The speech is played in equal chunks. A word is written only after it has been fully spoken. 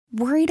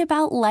Worried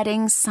about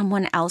letting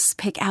someone else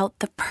pick out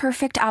the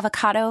perfect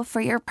avocado for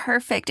your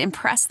perfect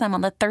impress them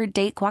on the third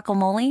date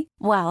guacamole?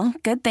 Well,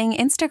 good thing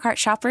Instacart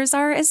shoppers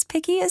are as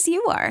picky as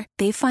you are.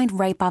 They find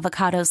ripe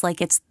avocados like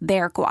it's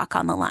their guac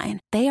on the line.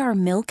 They are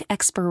milk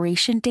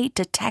expiration date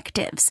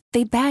detectives.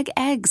 They bag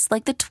eggs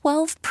like the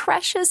 12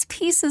 precious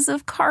pieces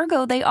of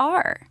cargo they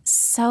are.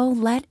 So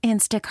let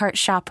Instacart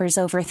shoppers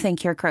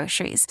overthink your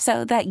groceries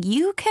so that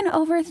you can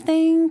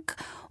overthink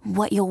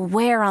what you'll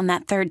wear on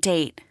that third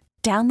date.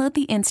 Download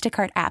the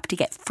Instacart app to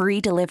get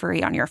free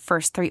delivery on your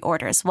first 3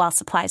 orders while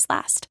supplies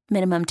last.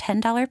 Minimum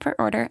 $10 per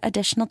order.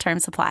 Additional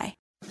terms apply.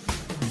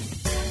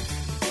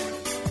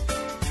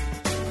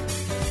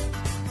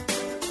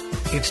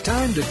 It's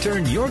time to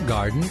turn your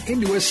garden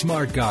into a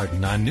smart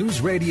garden on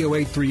News Radio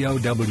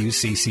 830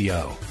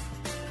 WCCO.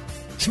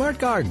 Smart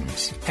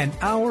Gardens, an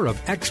hour of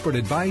expert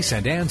advice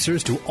and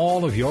answers to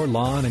all of your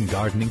lawn and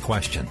gardening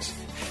questions.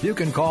 You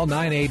can call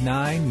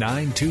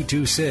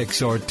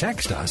 989-9226 or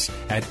text us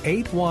at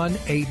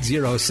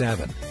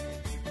 81807.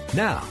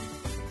 Now,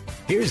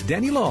 here's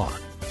Denny Long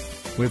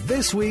with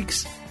this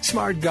week's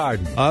Smart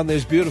Garden. On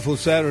this beautiful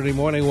Saturday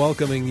morning,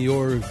 welcoming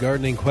your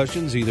gardening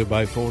questions either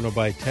by phone or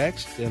by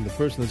text. And the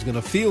person that's going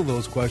to field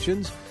those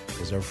questions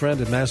is our friend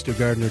and master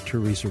gardener,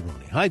 Teresa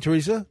Roney. Hi,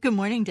 Teresa. Good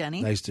morning,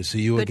 Denny. Nice to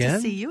see you again. Good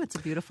to see you. It's a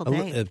beautiful day.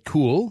 A little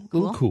cool,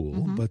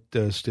 but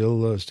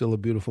still a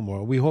beautiful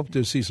morning. We hope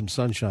to see some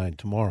sunshine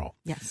tomorrow.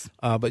 Yes.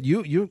 But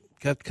you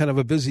got kind of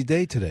a busy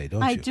day today,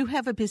 don't you? I do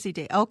have a busy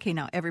day. Okay,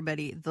 now,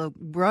 everybody, the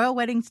royal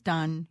wedding's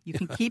done. You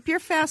can keep your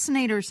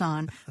fascinators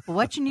on. But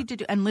what you need to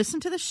do, and listen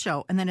to the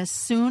show, and then as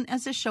soon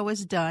as the show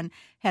is done,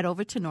 head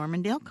over to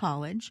Normandale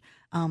College.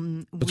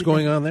 What's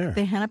going on there?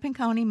 The Hennepin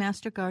County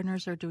Master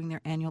Gardeners are doing their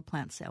annual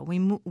plant sale. We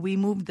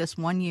moved this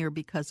one year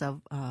because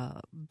of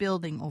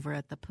building over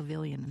at the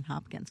Pavilion in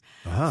Hopkins.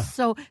 Uh-huh.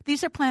 So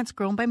these are plants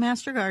grown by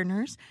Master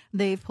Gardeners.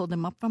 They've pulled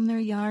them up from their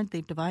yard.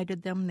 They've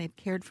divided them. They've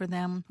cared for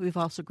them. We've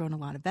also grown a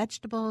lot of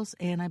vegetables,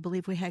 and I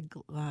believe we had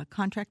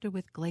contracted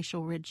with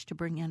Glacial Ridge to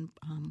bring in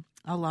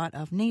a lot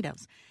of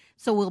natives.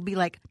 So we'll be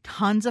like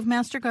tons of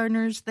Master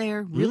Gardeners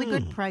there, really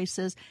good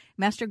prices.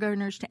 Master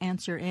Gardeners to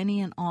answer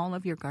any and all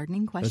of your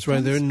gardening questions. That's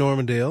right. They're in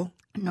Normandale.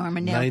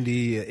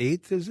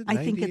 98th, is it? I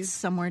think it's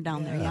somewhere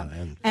down there, yeah.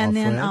 And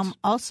then France?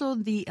 also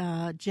the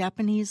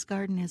Japanese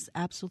garden is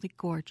absolutely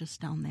gorgeous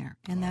down there.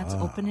 And that's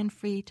open and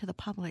free to the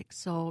public.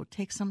 So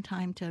take some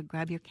time to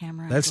grab your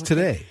camera. That's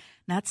today.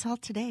 That's all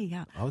today,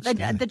 yeah.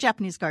 The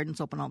Japanese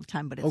garden's open all the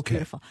time, but it's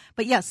beautiful.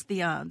 But yes,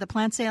 the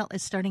plant sale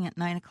is starting at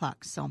 9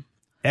 o'clock, so...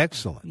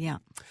 Excellent. Yeah.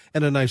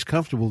 And a nice,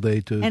 comfortable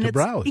day to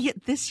browse. Yeah,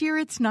 this year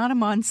it's not a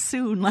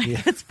monsoon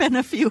like it's been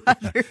a few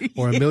other years.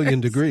 Or a million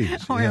degrees.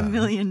 A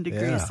million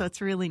degrees. So it's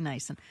really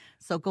nice. And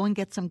so go and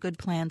get some good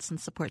plants and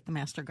support the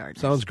Master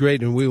Gardeners. Sounds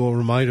great. And we will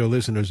remind our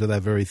listeners of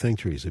that very thing,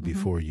 Teresa,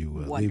 before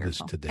you leave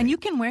us today. And you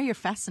can wear your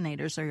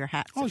fascinators or your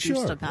hats if you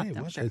still got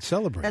them. Sure. It's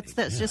celebrating. That's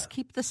this. Just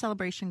keep the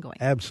celebration going.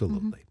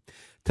 Absolutely.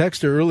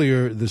 Texter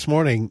earlier this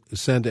morning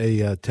sent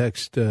a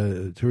text,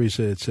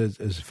 Teresa. It says,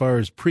 as far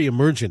as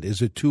pre-emergent, is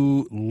it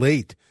too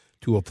late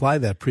to apply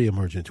that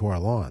pre-emergent to our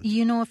lawns?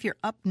 You know, if you're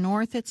up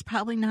north, it's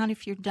probably not.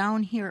 If you're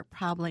down here, it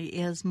probably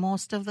is.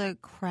 Most of the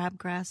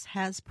crabgrass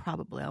has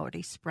probably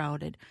already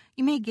sprouted.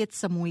 You may get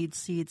some weed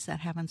seeds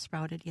that haven't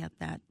sprouted yet,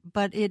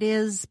 but it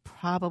is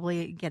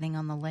probably getting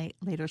on the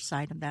later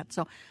side of that.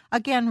 So,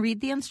 again,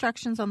 read the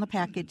instructions on the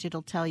package.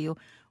 It'll tell you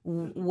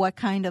what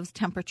kind of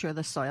temperature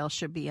the soil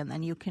should be, and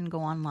then you can go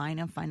online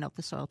and find out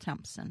the soil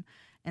temps and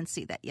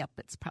see that, yep,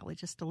 it's probably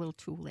just a little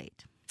too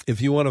late. If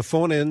you want to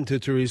phone in to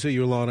Teresa,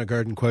 your lawn and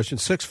garden question,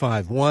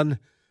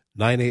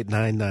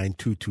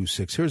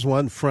 651-9899-226. Here's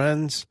one.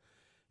 Friends.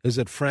 Is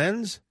it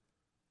Friends?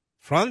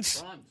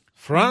 France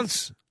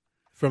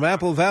from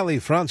Apple Valley.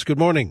 France, good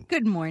morning.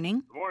 Good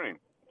morning. Good morning.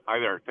 Hi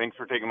there. Thanks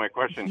for taking my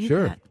question.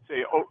 Sure.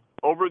 Say,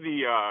 over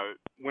the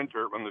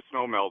winter when the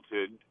snow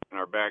melted in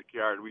our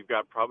backyard, we've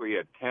got probably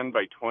a 10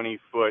 by 20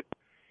 foot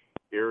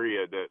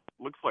area that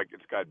looks like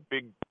it's got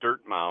big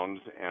dirt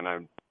mounds and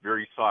a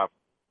very soft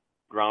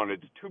ground.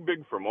 It's too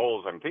big for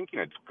moles. I'm thinking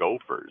it's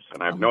gophers,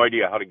 and I have no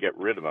idea how to get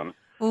rid of them.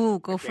 Oh,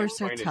 gophers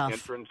are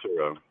tough.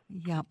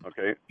 Yep.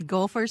 Okay.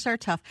 Gophers are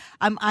tough.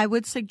 I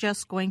would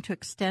suggest going to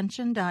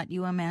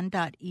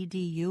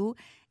extension.umn.edu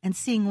and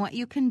seeing what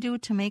you can do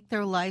to make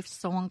their life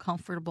so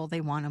uncomfortable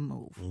they want to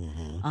move.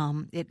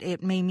 Mm-hmm.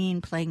 It may mean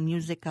playing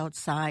music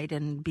outside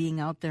and being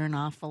out there an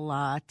awful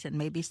lot, and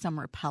maybe some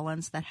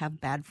repellents that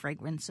have bad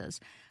fragrances.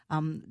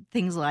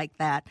 Things like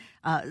that.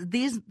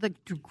 The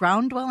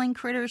ground-dwelling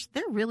critters,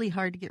 they're really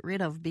hard to get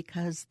rid of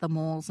because the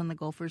moles and the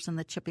gophers and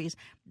the chippies,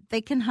 they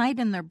can hide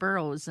in their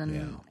burrows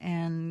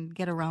and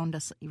get around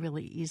us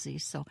really easy.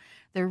 So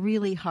they're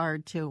really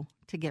hard to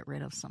get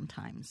rid of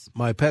sometimes.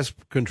 My pest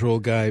control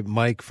guy,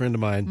 Mike, friend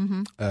of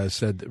mine,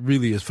 said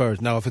really as far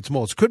as, now if it's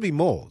moles, could be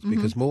moles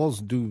because moles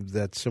do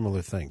that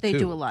similar thing They too.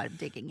 do a lot of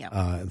digging,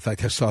 yeah. In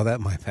fact, I saw that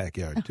in my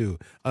backyard too,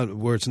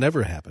 where it's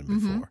never happened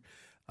before,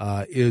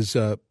 is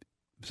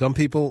some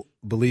people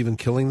believe in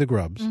killing the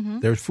grubs,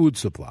 their food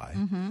supply,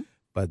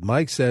 But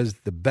Mike says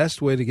the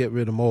best way to get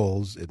rid of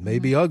moles, it may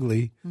be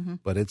ugly,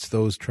 but it's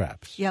those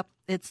traps. Yep,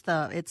 it's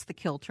the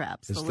kill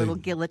traps, the little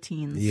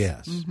guillotines.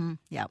 Yes.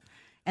 Yep.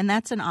 And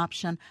that's an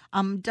option.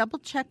 Double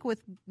check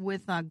with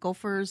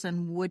gophers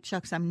and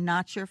woodchucks. I'm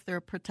not sure if they're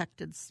a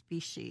protected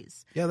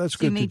species. Yeah, that's so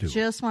good you may to do.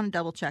 Just want to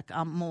double check.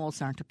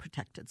 Moles aren't a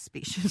protected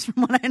species,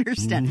 from what I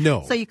understand.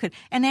 No. So you could.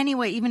 And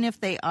anyway, even if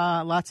they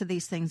are, lots of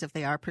these things, if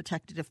they are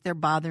protected, if they're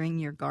bothering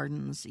your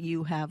gardens,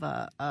 you have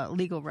a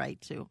legal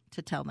right to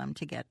tell them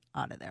to get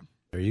out of there.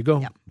 There you go.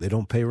 Yep. They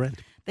don't pay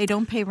rent. They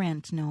don't pay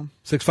rent, no.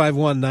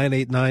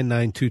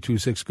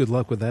 651-989-9226. Good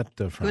luck with that,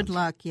 Franz. Good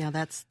luck. Yeah,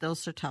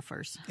 those are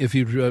toughers. If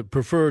you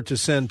prefer to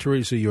send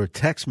Teresa your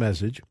text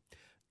message,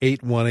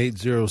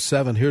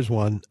 81807, here's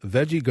one.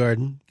 Veggie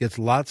garden gets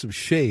lots of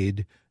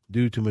shade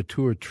due to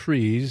mature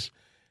trees,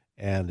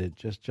 and it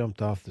just jumped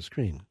off the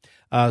screen.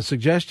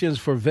 Suggestions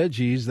for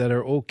veggies that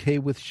are okay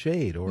with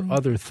shade or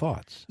other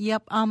thoughts.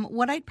 Yep.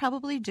 What I'd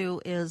probably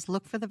do is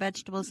look for the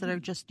vegetables that are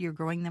just, you're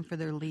growing them for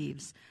their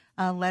leaves.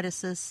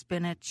 Lettuces,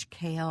 spinach,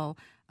 kale,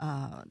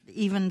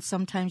 even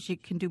sometimes you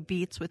can do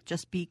beets with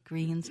just beet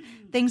greens,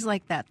 things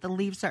like that. The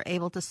leaves are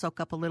able to soak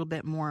up a little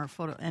bit more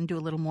and do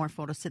a little more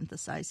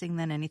photosynthesizing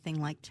than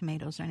anything like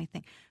tomatoes or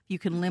anything. If you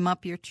can limb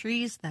up your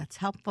trees, that's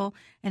helpful.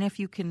 And if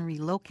you can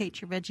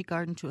relocate your veggie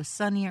garden to a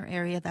sunnier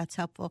area, that's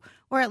helpful.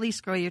 Or at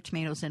least grow your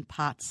tomatoes in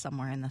pots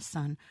somewhere in the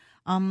sun.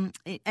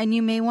 And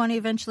you may want to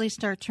eventually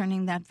start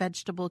turning that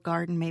vegetable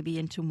garden maybe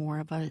into more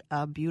of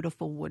a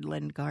beautiful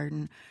woodland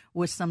garden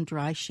with some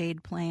dry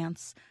shade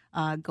plants.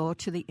 Go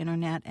to the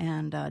internet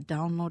and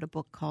download a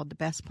book called The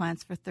Best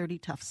Plants for 30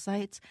 Tough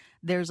Sites.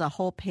 There's a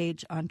whole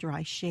page on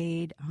dry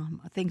shade,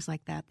 things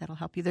like that that'll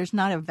help you. There's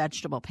not a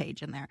vegetable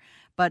page in there,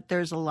 but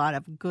there's a lot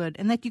of good,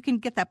 and that you can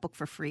get that book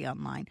for free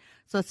online.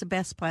 So it's The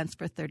Best Plants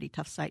for 30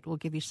 Tough Sites. We'll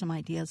give you some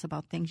ideas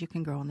about things you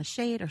can grow in the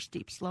shade or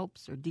steep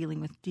slopes or dealing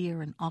with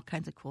deer and all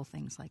kinds of cool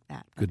things like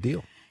that. Good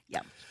deal.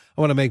 Yeah.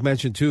 I want to make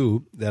mention,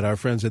 too, that our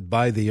friends at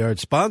Buy the Yard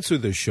sponsor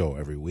this show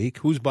every week.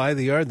 Who's Buy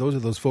the Yard? Those are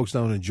those folks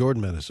down in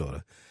Jordan,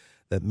 Minnesota,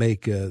 that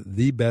make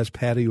the best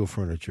patio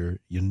furniture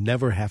you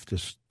never have to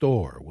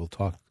store. We'll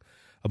talk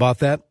about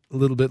that a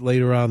little bit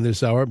later on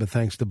this hour, but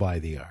thanks to Buy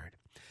the Yard.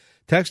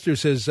 Texter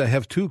says, I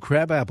have 2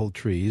 crabapple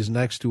trees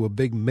next to a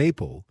big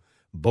maple,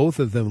 both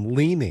of them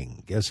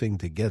leaning, guessing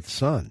to get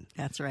sun.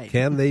 That's right.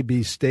 Can they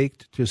be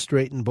staked to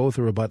straighten? Both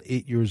are about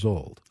 8 years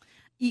old.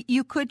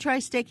 You could try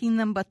staking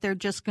them, but they're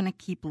just going to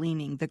keep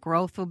leaning. The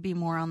growth will be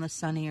more on the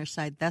sunnier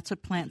side. That's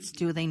what plants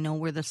do. They know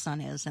where the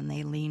sun is, and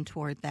they lean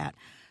toward that.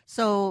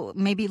 So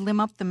maybe limb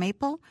up the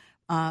maple.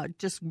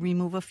 Just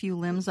remove a few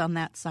limbs on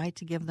that side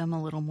to give them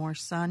a little more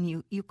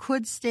sun. You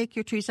could stake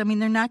your trees. I mean,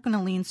 they're not going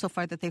to lean so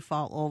far that they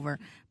fall over,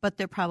 but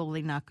they're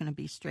probably not going to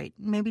be straight.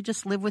 Maybe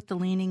just live with the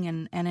leaning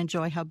and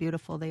enjoy how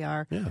beautiful they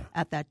are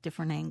at that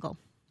different angle.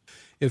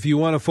 If you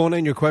want to phone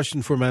in your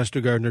question for Master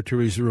Gardener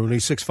Teresa Rooney,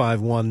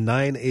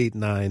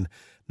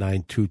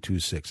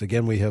 651-989-9226.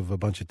 Again, we have a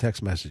bunch of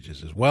text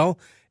messages as well,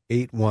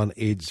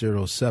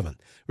 81807.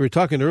 We were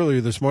talking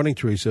earlier this morning,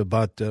 Teresa,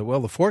 about,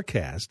 the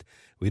forecast.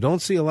 We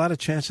don't see a lot of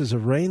chances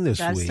of rain this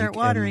week. Gotta start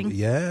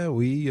watering. And,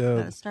 we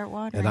gotta start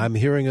watering. And I'm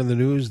hearing on the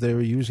news they're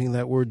using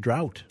that word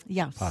drought.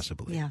 Yes.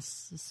 Possibly.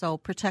 Yes. So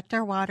protect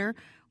our water.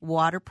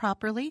 Water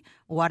properly,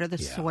 water the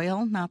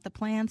soil, not the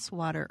plants,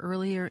 water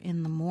earlier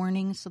in the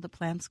morning so the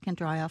plants can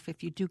dry off.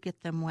 If you do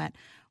get them wet,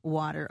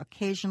 water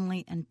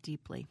occasionally and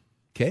deeply.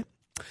 Okay.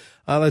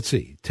 Let's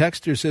see.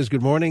 Texter says,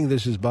 good morning,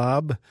 this is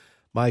Bob.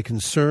 My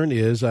concern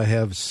is I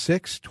have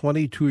 6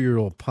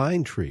 22-year-old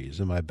pine trees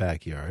in my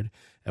backyard,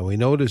 and we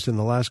noticed in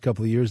the last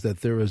couple of years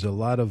that there is a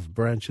lot of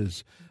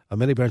branches,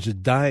 many branches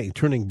dying,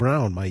 turning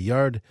brown. My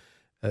yard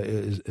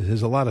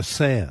has a lot of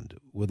sand.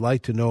 Would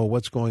like to know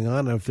what's going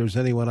on and if there's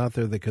anyone out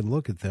there that can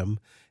look at them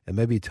and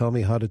maybe tell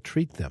me how to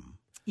treat them.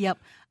 Yep.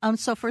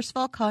 So first of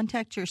all,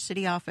 contact your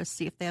city office,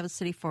 see if they have a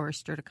city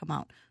forester to come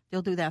out.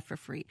 They'll do that for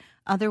free.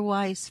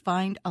 Otherwise,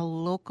 find a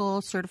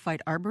local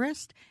certified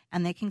arborist,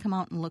 and they can come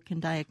out and look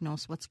and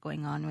diagnose what's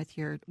going on with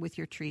your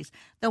trees.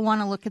 They'll want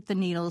to look at the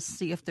needles,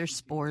 see if there's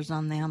spores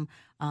on them,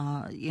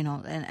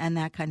 and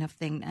that kind of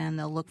thing, and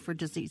they'll look for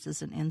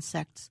diseases and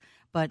insects.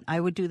 But I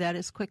would do that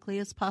as quickly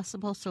as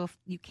possible, so if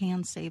you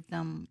can save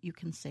them, you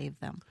can save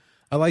them.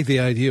 I like the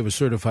idea of a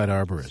certified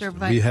arborist.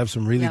 We have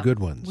some really good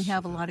ones. We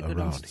have a lot of good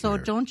ones. Here. So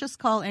don't just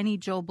call any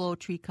Joe Blow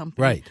tree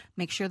company. Right.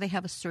 Make sure they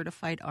have a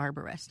certified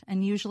arborist.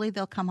 And usually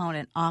they'll come out,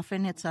 and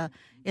often it's a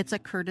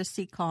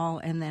courtesy call,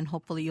 and then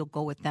hopefully you'll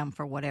go with them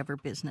for whatever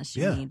business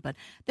you need. But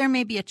there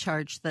may be a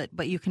charge,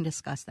 but you can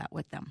discuss that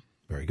with them.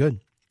 Very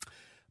good.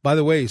 By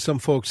the way, some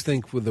folks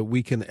think that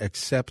we can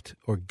accept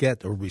or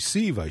get or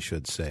receive, I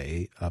should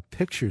say,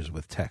 pictures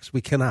with text.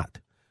 We cannot.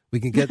 We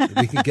can get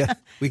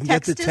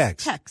the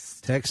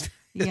text. Text.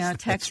 Yeah,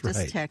 text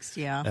is text,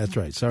 yeah. That's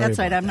right. Sorry That's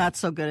right. about I'm that. not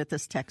so good at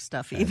this text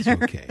stuff either.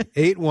 That's okay.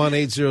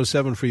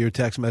 81807 for your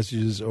text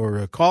messages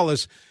or call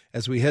us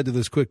as we head to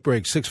this quick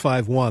break.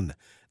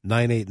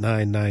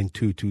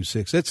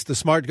 651-989-9226. It's the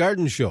Smart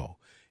Garden Show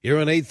here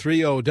on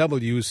 830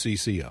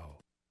 WCCO.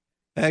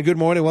 And good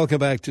morning. Welcome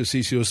back to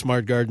CCO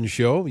Smart Garden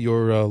Show.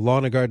 Your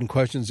lawn and garden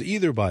questions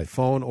either by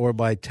phone or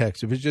by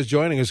text. If you're just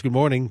joining us, good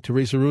morning.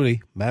 Teresa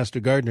Rooney, Master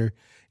Gardener,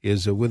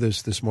 is with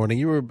us this morning.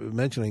 You were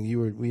mentioning,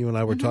 you and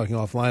I were talking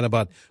offline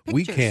about Pictures.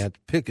 we can't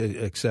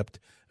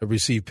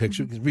receive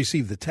pictures,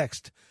 receive the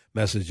text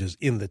messages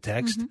in the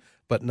text,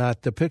 but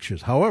not the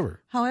pictures.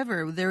 However,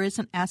 there is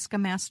an Ask a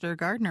Master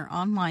Gardener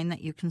online that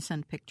you can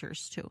send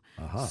pictures to.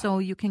 So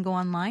you can go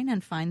online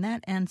and find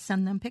that and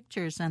send them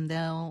pictures, and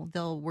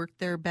they'll work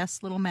their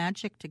best little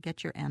magic to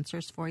get your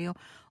answers for you.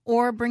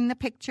 Or bring the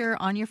picture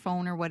on your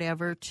phone or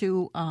whatever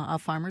to a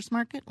farmer's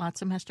market.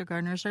 Lots of Master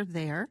Gardeners are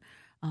there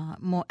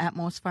at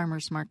most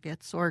farmers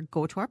markets. Or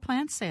go to our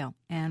plant sale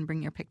and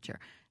bring your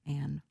picture.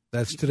 And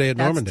that's today at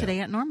Normandale. That's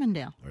today at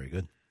Normandale. Very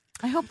good.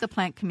 I hope the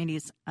plant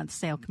committees,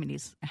 sale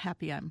committees, are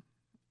happy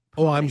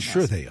I'm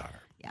sure they are.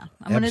 Yeah,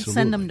 I'm going to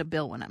send them to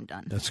Bill when I'm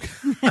done. That's good.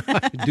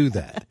 Do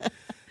that.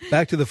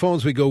 Back to the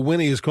phones we go.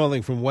 Winnie is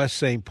calling from West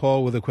St.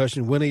 Paul with a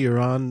question. Winnie, you're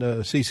on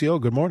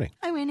CCO. Good morning.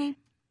 Hi, Winnie.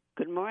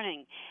 Good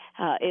morning.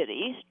 At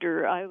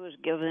Easter, I was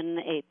given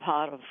a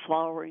pot of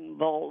flowering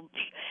bulbs,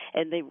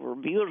 and they were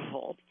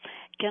beautiful.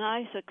 Can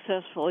I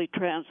successfully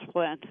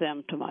transplant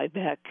them to my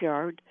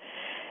backyard?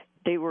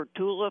 They were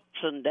tulips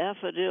and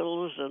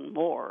daffodils and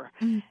more.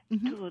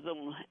 Mm-hmm. Two of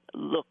them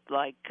looked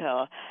like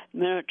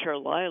miniature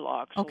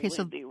lilacs. Okay,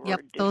 so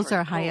those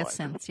are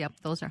hyacinths. Yep,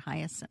 those are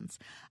hyacinths.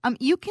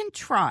 You can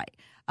try.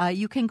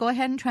 You can go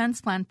ahead and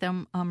transplant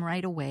them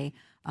right away.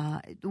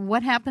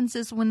 What happens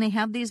is when they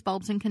have these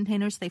bulbs in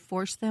containers, they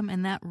force them,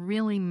 and that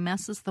really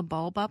messes the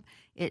bulb up.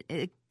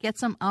 It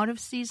gets them out of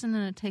season,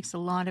 and it takes a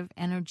lot of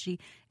energy,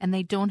 and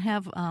they don't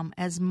have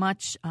as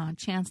much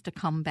chance to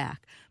come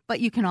back. But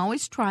you can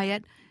always try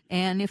it,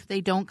 and if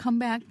they don't come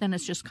back, then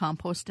it's just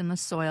compost in the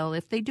soil.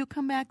 If they do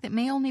come back, that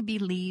may only be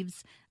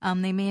leaves.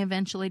 They may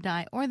eventually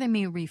die, or they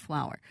may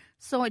reflower.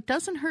 So it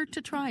doesn't hurt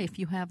to try if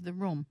you have the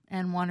room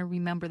and want to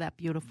remember that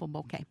beautiful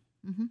bouquet.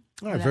 Mm-hmm.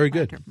 All right, very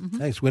good. Mm-hmm.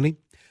 Thanks, Winnie.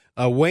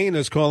 Wayne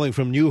is calling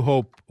from New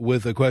Hope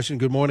with a question.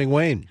 Good morning,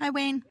 Wayne. Hi,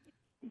 Wayne.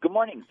 Good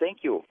morning.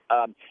 Thank you.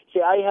 I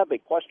have a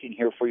question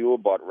here for you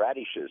about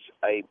radishes.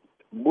 I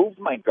moved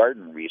my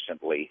garden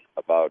recently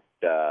about,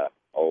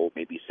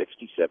 maybe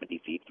 60, 70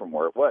 feet from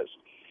where it was.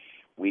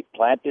 We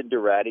planted the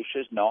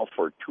radishes now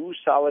for 2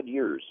 solid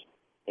years,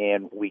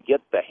 and we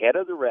get the head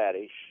of the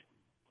radish.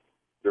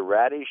 The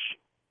radish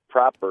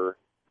proper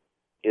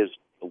is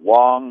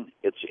long.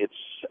 It's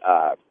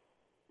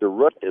the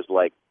root is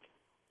like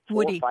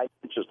 4 or 5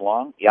 inches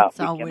long. Yeah, it's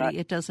all woody.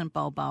 It doesn't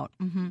bulb out.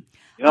 Mm-hmm.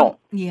 No.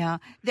 Yeah.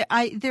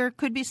 There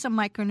could be some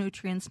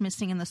micronutrients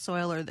missing in the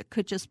soil, or there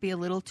could just be a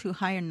little too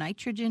high in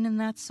nitrogen in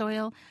that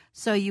soil.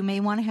 So you may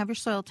want to have your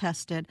soil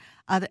tested,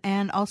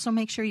 and also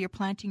make sure you're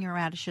planting your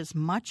radishes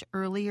much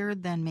earlier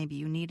than maybe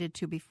you needed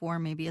to before.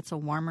 Maybe it's a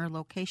warmer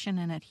location,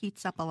 and it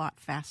heats up a lot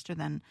faster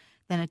than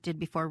it did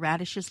before.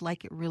 Radishes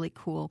like it really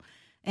cool.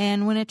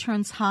 And when it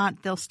turns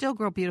hot, they'll still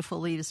grow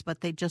beautiful leaves,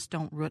 but they just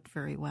don't root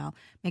very well.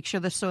 Make sure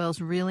the soil's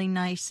really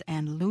nice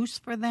and loose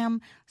for them.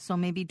 So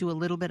maybe do a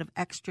little bit of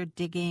extra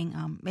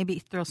digging, maybe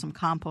throw some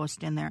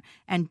compost in there,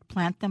 and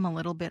plant them a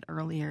little bit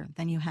earlier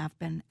than you have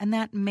been. And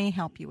that may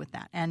help you with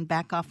that. And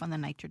back off on the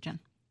nitrogen.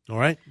 All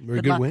right.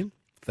 Very good, Wayne.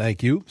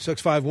 Thank you.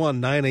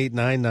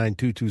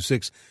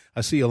 651-989-9226.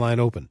 I see a line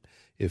open.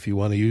 If you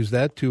want to use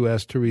that to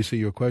ask Teresa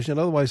your question,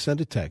 otherwise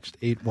send a text,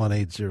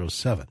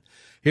 81807.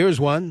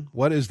 Here's one.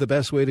 What is the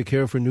best way to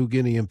care for New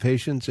Guinea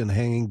impatiens in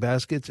hanging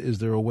baskets? Is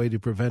there a way to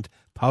prevent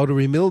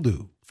powdery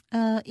mildew?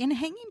 In a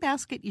hanging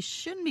basket, you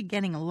shouldn't be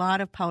getting a lot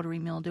of powdery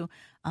mildew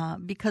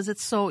because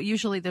it's so,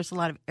 usually there's a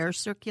lot of air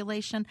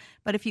circulation.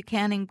 But if you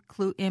can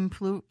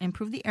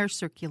improve the air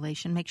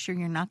circulation, make sure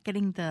you're not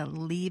getting the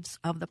leaves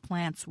of the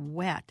plants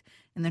wet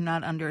and they're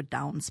not under a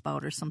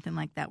downspout or something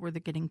like that where they're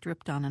getting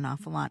dripped on an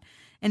awful lot.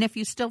 And if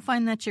you still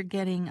find that you're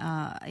getting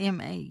a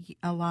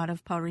lot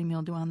of powdery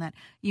mildew on that,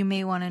 you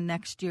may want to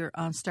next year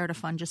start a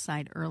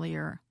fungicide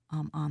earlier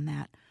on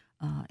that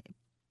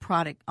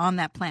product, on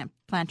that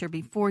planter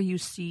before you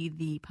see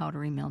the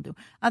powdery mildew.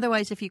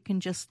 Otherwise, if you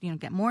can just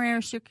get more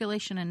air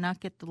circulation and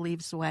not get the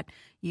leaves wet,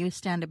 you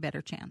stand a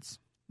better chance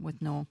with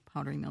no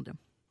powdery mildew.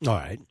 All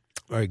right.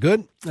 Very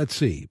good. Let's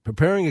see.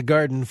 Preparing a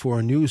garden for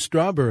a new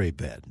strawberry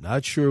bed.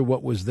 Not sure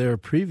what was there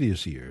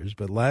previous years,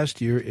 but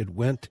last year it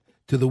went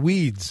to the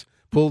weeds.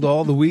 Pulled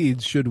all the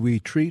weeds. Should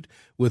we treat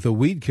with a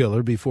weed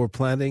killer before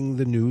planting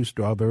the new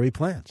strawberry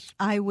plants?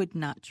 I would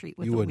not treat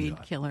with a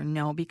weed killer,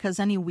 no, because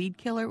any weed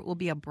killer will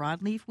be a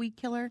broadleaf weed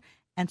killer,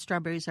 and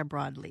strawberries are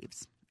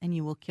broadleaves, and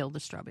you will kill the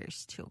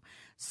strawberries too.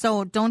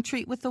 So don't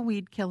treat with a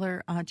weed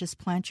killer. Just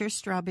plant your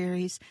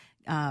strawberries,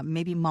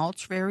 maybe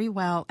mulch very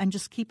well, and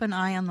just keep an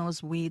eye on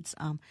those weeds.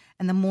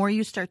 And the more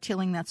you start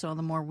tilling that soil,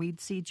 the more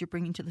weed seeds you're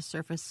bringing to the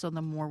surface, so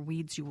the more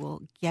weeds you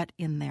will get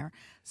in there.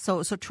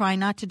 So try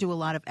not to do a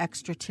lot of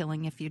extra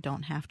tilling if you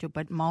don't have to,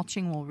 but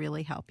mulching will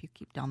really help you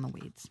keep down the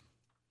weeds.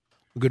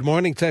 Good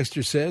morning.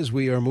 Texter says,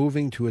 we are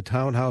moving to a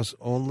townhouse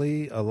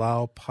only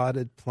allow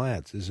potted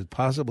plants. Is it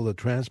possible to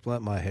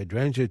transplant my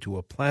hydrangea to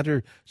a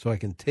planter so I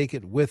can take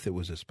it with? It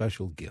was a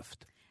special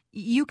gift.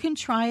 You can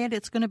try it.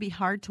 It's going to be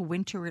hard to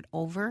winter it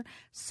over.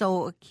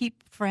 So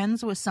keep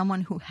friends with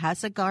someone who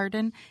has a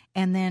garden.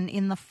 And then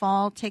in the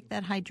fall, take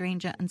that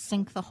hydrangea and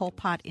sink the whole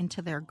pot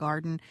into their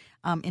garden,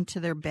 into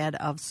their bed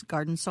of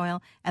garden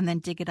soil, and then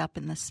dig it up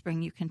in the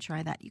spring. You can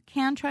try that. You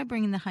can try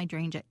bringing the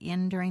hydrangea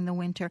in during the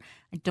winter.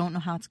 I don't know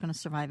how it's going to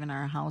survive in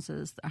our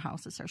houses. Our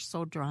houses are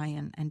so dry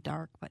and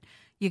dark, but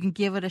you can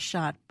give it a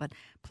shot. But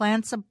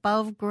plants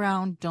above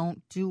ground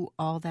don't do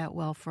all that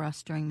well for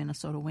us during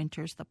Minnesota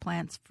winters. The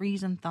plants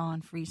freeze and thaw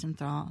and freeze and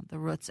thaw. The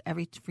roots,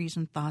 every freeze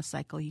and thaw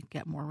cycle, you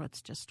get more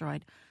roots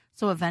destroyed.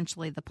 So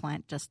eventually the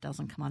plant just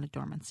doesn't come out of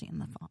dormancy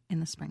in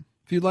the spring.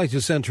 If you'd like to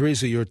send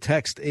Teresa your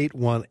text,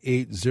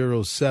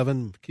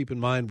 81807. Keep in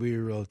mind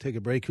we'll take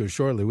a break here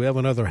shortly. We have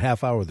another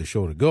half hour of the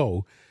show to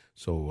go.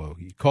 So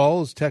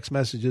calls, text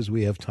messages,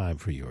 we have time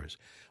for yours.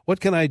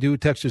 What can I do,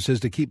 Texter says,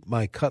 to keep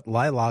my cut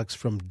lilacs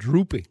from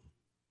drooping?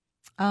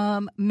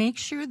 Make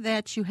sure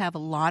that you have a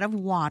lot of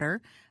water.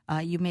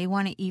 You may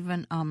want to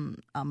even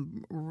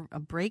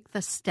break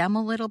the stem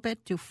a little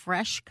bit, do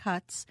fresh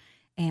cuts,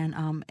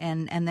 and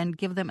then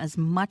give them as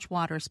much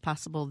water as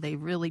possible. They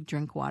really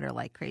drink water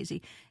like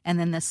crazy. And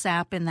then the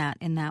sap in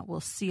that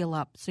will seal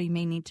up. So you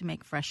may need to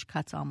make fresh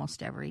cuts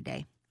almost every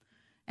day.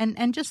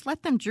 And just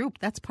let them droop.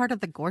 That's part of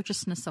the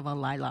gorgeousness of a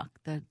lilac,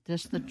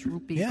 just the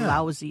droopy,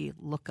 blousy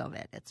look of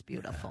it. It's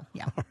beautiful.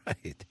 Yeah. All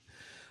right.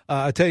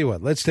 I tell you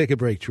what, let's take a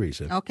break,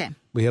 Teresa. Okay.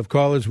 We have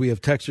callers, we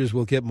have texters.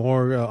 We'll get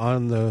more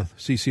on the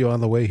CCO on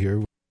the way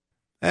here.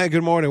 And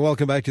good morning.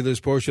 Welcome back to this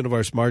portion of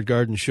our Smart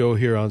Garden show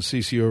here on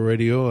CCO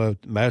Radio.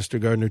 Master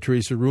Gardener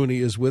Teresa Rooney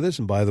is with us.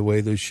 And by the way,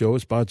 this show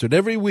is sponsored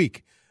every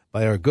week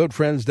by our good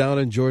friends down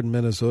in Jordan,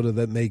 Minnesota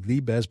that make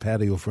the best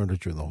patio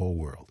furniture in the whole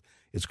world.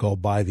 It's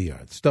called By the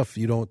Yard. Stuff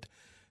you don't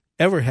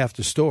ever have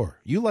to store.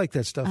 You like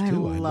that stuff,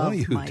 too. I know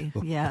you do.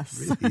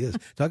 Yes. It really is.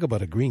 Talk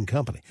about a green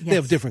company. Yes. They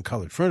have different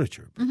colored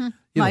furniture. Mm-hmm.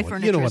 My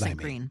furniture isn't I mean.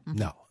 green. Mm-hmm.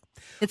 No.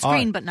 It's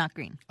green, but not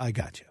green. I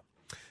got you.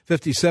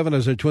 57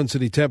 is our Twin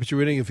City temperature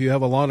reading. If you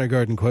have a lawn or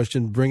garden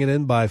question, bring it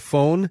in by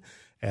phone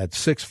at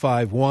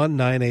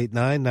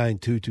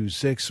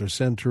 651-989-9226 or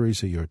send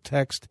Teresa your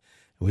text.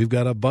 We've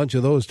got a bunch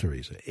of those,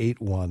 Teresa,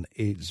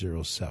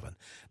 81807.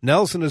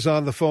 Nelson is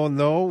on the phone,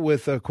 though,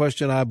 with a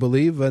question, I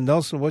believe.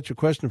 Nelson, what's your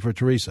question for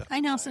Teresa?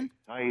 Hi, Nelson.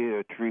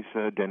 Hi,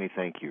 Teresa, Denny,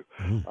 thank you.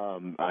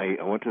 Mm-hmm. I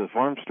went to the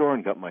farm store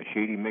and got my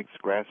Shady Mix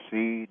grass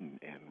seed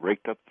and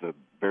raked up the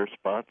bare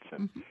spots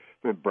and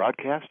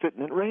broadcast it,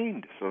 and it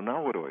rained. So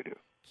now what do I do?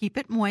 Keep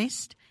it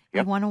moist.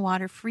 Yep. You want to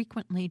water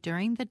frequently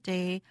during the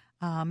day,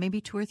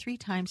 maybe 2 or 3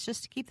 times,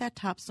 just to keep that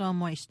topsoil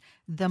moist.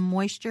 The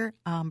moisture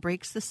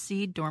breaks the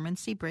seed.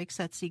 Dormancy breaks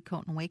that seed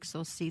coat and wakes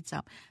those seeds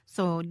up.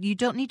 So you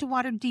don't need to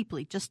water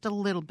deeply, just a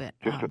little bit.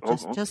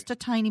 Just a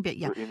tiny bit,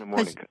 yeah. In the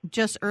morning.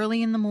 Just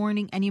early in the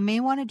morning. And you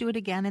may want to do it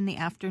again in the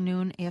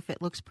afternoon if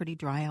it looks pretty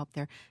dry out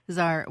there.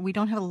 Because we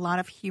don't have a lot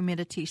of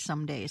humidity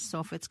some days.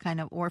 So if it's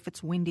or if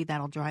it's windy,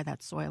 that'll dry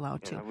that soil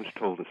out too. I was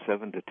told a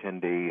 7 to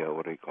 10 day,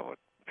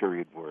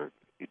 period where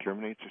it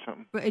germinates or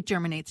something? It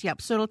germinates,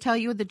 yep. So it'll tell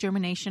you the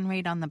germination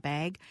rate on the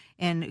bag,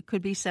 and it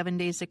could be 7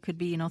 days, it could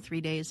be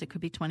 3 days, it could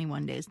be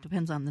 21 days,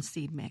 depends on the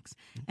seed mix.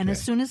 Okay. And as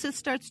soon as it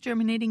starts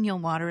germinating, you'll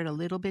water it a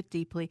little bit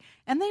deeply,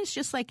 and then it's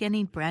just like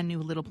any brand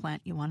new little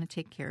plant. You want to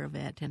take care of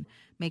it and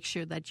make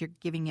sure that you're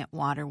giving it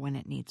water when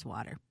it needs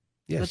water.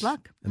 Yes. Good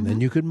luck. And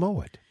then you could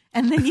mow it.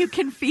 And then you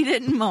can feed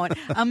it and mow it.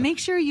 Make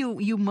sure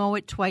you mow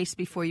it twice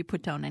before you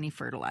put down any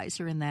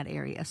fertilizer in that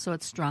area so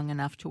it's strong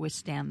enough to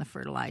withstand the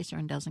fertilizer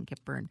and doesn't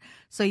get burned.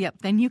 So,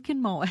 then you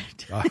can mow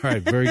it. All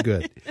right, very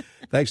good.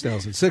 Thanks,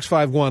 Nelson.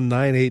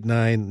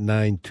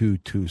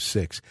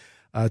 651-989-9226.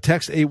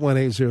 Text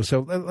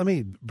 81807. Let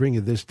me bring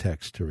you this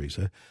text,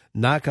 Teresa.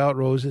 Knockout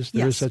roses,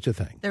 there is such a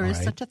thing. There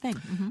is such a thing.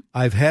 Mm-hmm.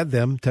 I've had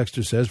them,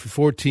 Texter says, for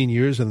 14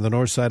 years on the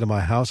north side of my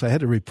house. I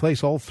had to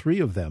replace all 3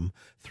 of them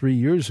 3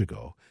 years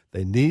ago.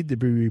 They need to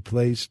be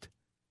replaced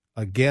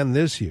again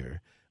this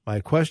year. My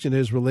question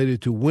is related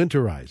to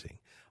winterizing.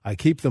 I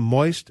keep them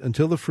moist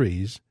until the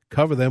freeze,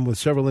 cover them with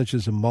several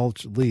inches of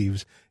mulch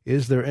leaves.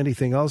 Is there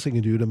anything else I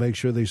can do to make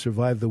sure they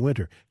survive the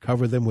winter?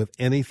 Cover them with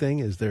anything?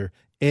 Is there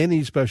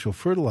any special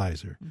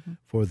fertilizer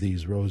for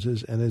these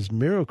roses? And is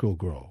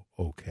Miracle-Gro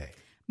okay?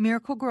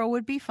 Miracle-Gro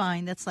would be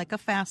fine. That's like a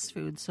fast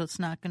food, so it's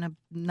not gonna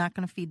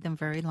feed them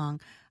very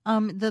long.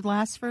 The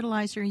last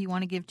fertilizer you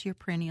want to give to your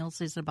perennials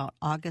is about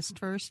August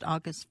 1st,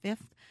 August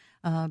 5th,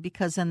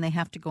 because then they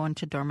have to go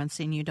into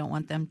dormancy, and you don't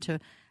want them to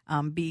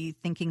be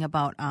thinking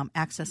about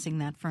accessing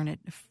that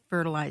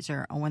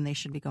fertilizer when they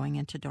should be going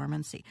into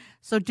dormancy.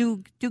 So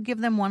do give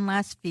them one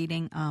last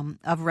feeding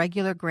of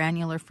regular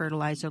granular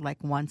fertilizer,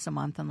 like once a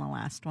month, and the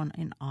last one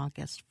in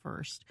August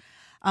 1st.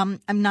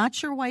 I'm not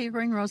sure why you're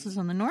growing roses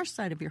on the north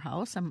side of your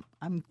house. I'm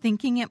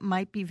thinking it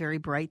might be very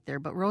bright there,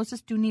 but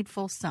roses do need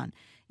full sun.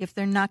 If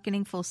they're not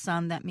getting full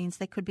sun, that means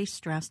they could be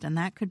stressed, and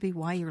that could be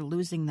why you're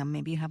losing them.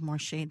 Maybe you have more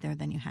shade there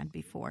than you had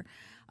before.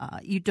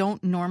 You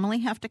don't normally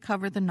have to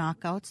cover the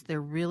knockouts.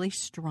 They're really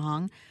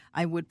strong.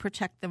 I would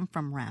protect them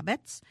from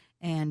rabbits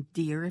and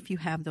deer if you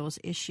have those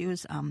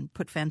issues.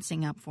 Put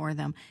fencing up for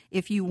them.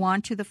 If you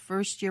want to, the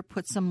first year,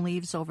 put some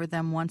leaves over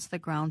them. Once the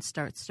ground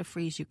starts to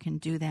freeze, you can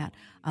do that.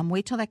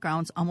 Wait till that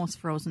ground's almost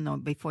frozen, though,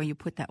 before you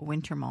put that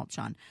winter mulch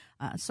on.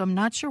 So I'm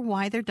not sure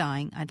why they're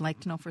dying. I'd like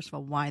to know, first of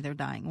all, why they're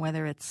dying,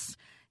 whether it's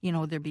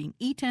they're being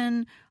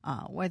eaten,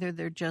 whether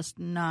they're just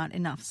not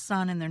enough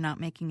sun and they're not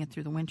making it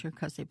through the winter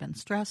because they've been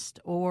stressed,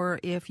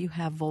 or if you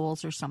have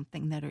voles or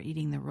something that are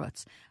eating the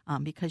roots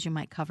because you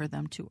might cover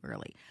them too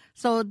early.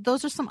 So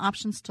those are some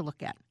options to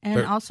look at.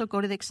 And also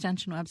go to the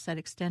Extension website,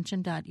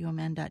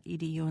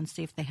 extension.umn.edu, and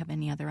see if they have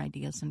any other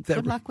ideas. And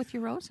good luck with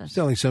your roses. I was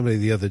telling somebody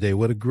the other day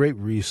what a great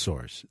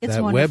resource that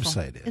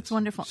website is. It's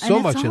wonderful. So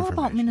and much it's all information.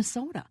 about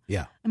Minnesota.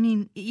 Yeah. I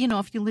mean,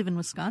 if you live in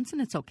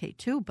Wisconsin, it's okay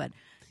too, but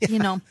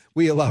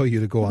we allow you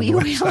to go on the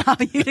website. We allow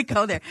you to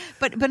go there.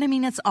 But I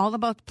mean, it's all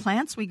about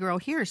plants we grow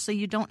here, so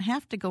you don't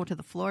have to go to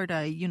the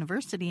Florida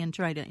University and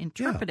try to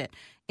interpret it.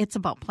 It's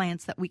about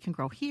plants that we can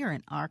grow here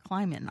in our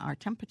climate and our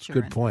temperature.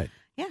 Good point.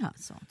 Yeah,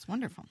 so it's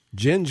wonderful.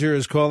 Ginger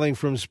is calling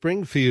from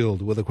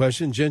Springfield with a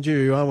question. Ginger,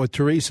 you're on with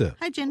Teresa.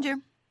 Hi, Ginger.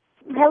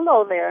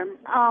 Hello there.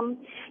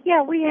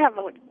 We have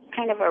a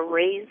kind of a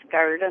raised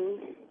garden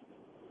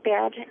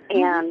bed,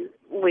 and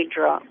we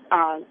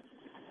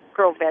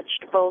grow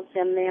vegetables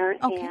in there,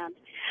 and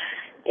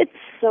it's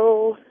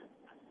so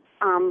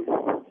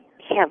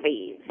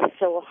heavy,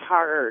 so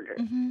hard,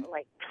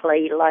 like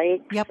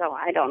clay-like. Yep. So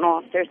I don't know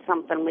if there's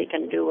something we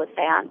can do with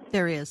that.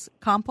 There is.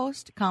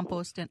 Compost,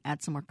 and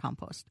add some more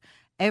compost.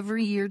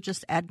 Every year,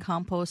 just add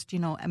compost,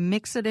 and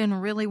mix it in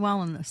really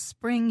well in the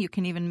spring. You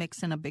can even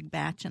mix in a big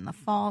batch in the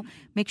fall.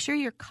 Make sure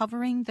you're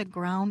covering the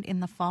ground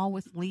in the fall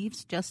with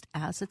leaves just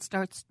as it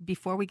starts,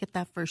 before we get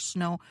that first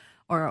snow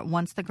or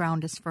once the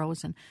ground is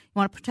frozen. You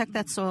want to protect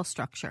that soil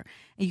structure.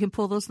 And you can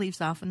pull those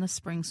leaves off in the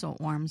spring so it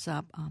warms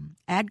up.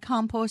 Add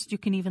compost. You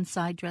can even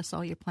side dress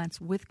all your plants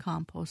with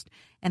compost,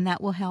 and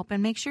that will help.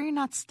 And make sure you're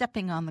not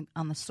stepping on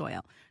the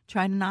soil.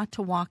 Try not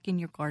to walk in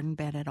your garden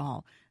bed at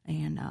all.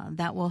 And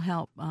that will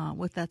help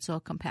with that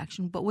soil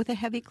compaction. But with a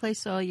heavy clay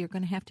soil, you're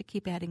going to have to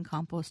keep adding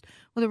compost.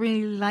 With a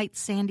really light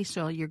sandy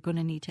soil, you're going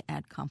to need to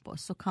add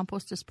compost. So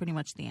compost is pretty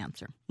much the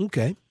answer.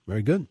 Okay,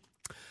 very good.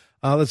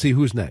 Let's see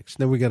who's next.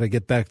 Then we got to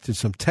get back to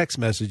some text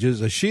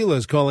messages. Sheila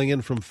is calling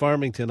in from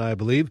Farmington, I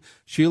believe.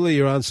 Sheila,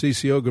 you're on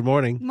CCO. Good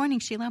morning. Good morning,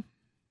 Sheila.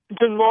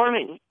 Good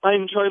morning. I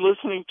enjoy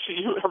listening to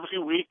you every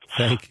week.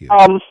 Thank you.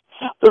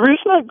 The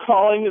reason I'm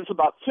calling is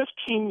about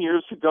 15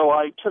 years ago,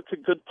 I took a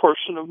good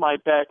portion of my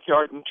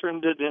backyard and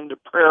turned it into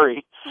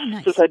prairie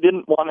because I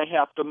didn't want to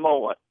have to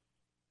mow it.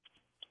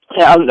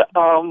 And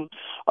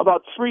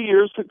about 3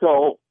 years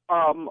ago,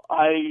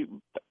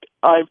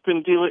 I've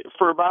been dealing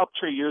for about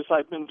 3 years.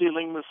 I've been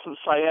dealing with some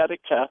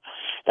sciatica,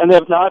 and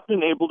have not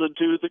been able to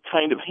do the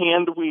kind of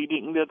hand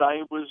weeding that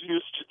I was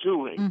used to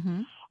doing.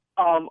 Mm-hmm.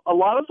 A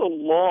lot of the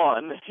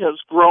lawn has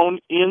grown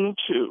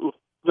into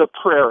the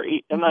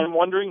prairie, and I'm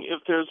wondering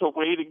if there's a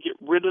way to get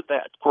rid of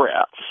that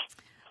grass.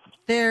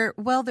 There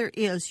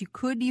is. You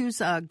could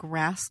use a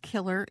grass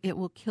killer. It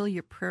will kill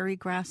your prairie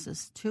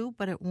grasses too,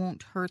 but it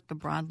won't hurt the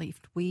broadleaf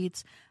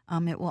weeds.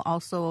 It will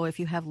also, if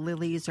you have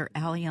lilies or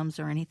alliums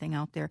or anything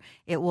out there,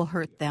 it will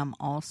hurt them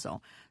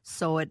also.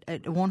 So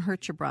it won't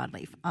hurt your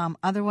broadleaf.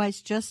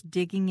 Otherwise, just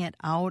digging it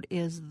out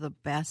is the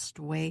best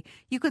way.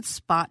 You could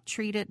spot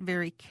treat it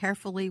very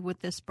carefully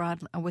with this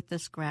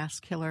grass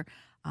killer.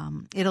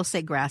 It'll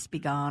say grass be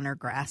gone or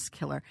grass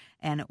killer,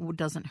 and it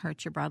doesn't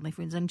hurt your broadleaf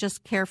weeds. And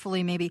just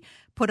carefully maybe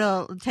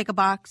take a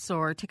box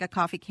or take a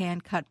coffee can,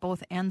 cut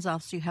both ends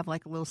off so you have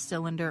like a little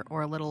cylinder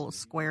or a little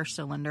square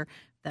cylinder.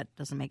 That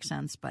doesn't make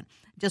sense, but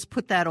just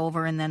put that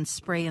over and then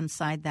spray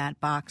inside that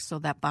box so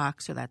that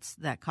box or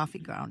that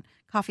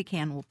coffee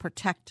can will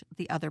protect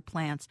the other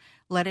plants.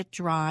 Let it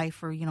dry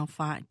for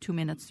 2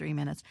 minutes, 3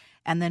 minutes,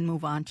 and then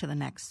move on to the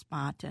next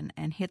spot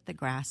and hit the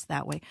grass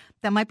that way.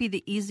 That might be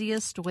the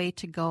easiest way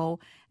to go,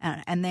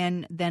 and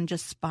then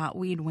just spot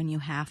weed when you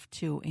have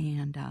to,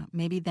 and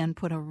maybe then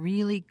put a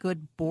really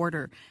good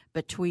border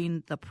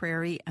between the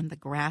prairie and the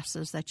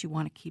grasses that you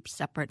want to keep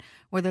separate,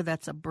 whether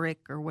that's a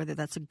brick or whether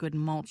that's a good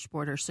mulch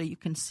border, so you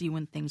can see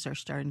when things are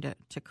starting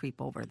to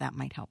creep over. That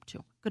might help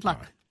too. Good luck.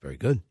 All right. Very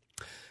good.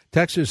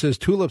 Texter says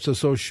tulips are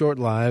so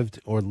short-lived,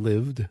 or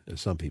lived,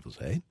 as some people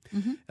say,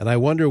 and I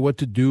wonder what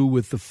to do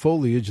with the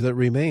foliage that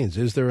remains.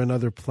 Is there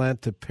another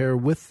plant to pair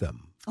with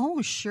them?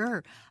 Oh,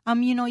 sure.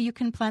 You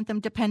can plant them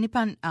depending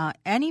upon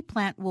any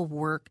plant will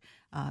work.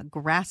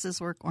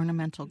 Grasses work,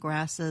 ornamental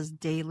grasses,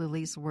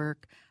 daylilies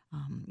work.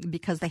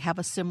 Because they have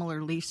a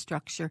similar leaf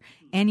structure.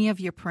 Any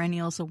of your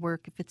perennials will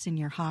work. If it's in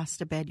your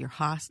hosta bed, your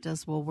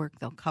hostas will work.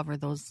 They'll cover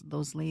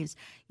those leaves.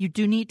 You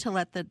do need to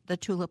let the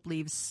tulip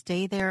leaves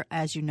stay there,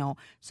 as you know,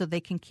 so they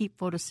can keep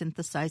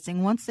photosynthesizing.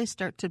 Once they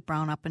start to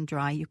brown up and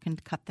dry, you can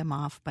cut them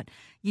off. But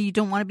you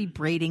don't want to be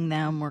braiding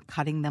them or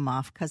cutting them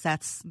off because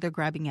they're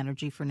grabbing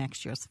energy for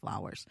next year's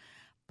flowers.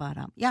 But,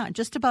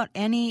 just about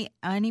any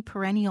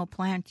perennial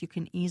plant you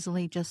can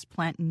easily just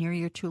plant near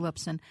your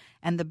tulips, and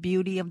the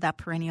beauty of that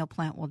perennial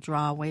plant will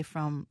draw away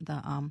from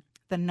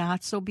the the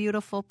not so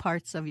beautiful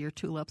parts of your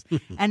tulips.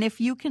 And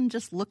if you can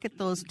just look at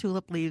those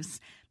tulip leaves,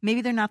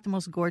 maybe they're not the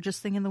most gorgeous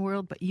thing in the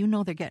world, but you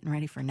know they're getting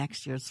ready for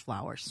next year's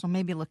flowers. So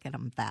maybe look at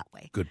them that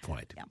way. Good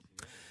point. Yeah.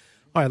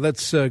 All right,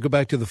 let's go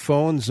back to the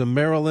phones.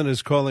 Marilyn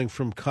is calling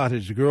from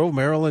Cottage Grove.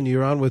 Marilyn,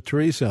 you're on with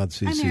Teresa on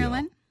CCO. Hi,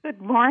 Marilyn.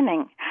 Good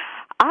morning.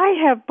 I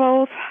have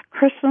both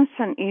Christmas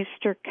and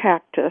Easter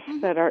cactus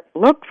that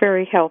look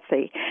very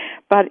healthy,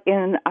 but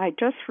I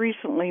just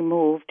recently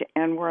moved,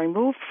 and where I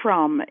moved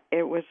from,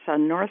 it was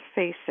north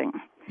facing.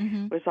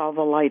 Was all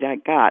the light I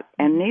got,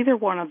 and neither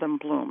one of them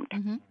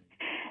bloomed.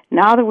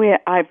 Now that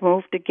I've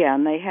moved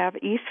again, they have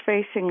east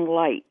facing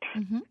light.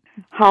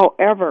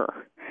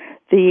 However,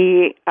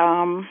 the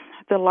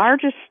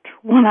largest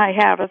one I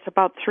have is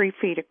about 3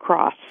 feet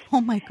across.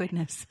 Oh, my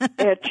goodness.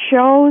 It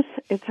shows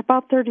it's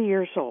about 30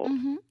 years old.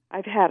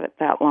 I've had it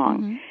that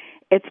long.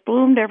 It's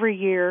bloomed every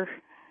year.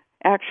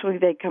 Actually,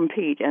 they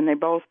compete, and they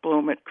both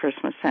bloom at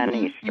Christmas and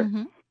Easter.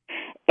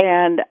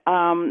 And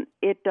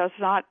it does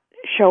not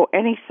show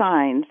any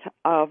signs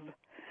of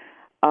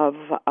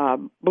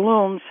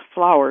blooms,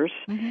 flowers,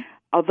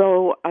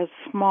 although a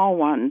small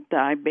one,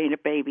 I made a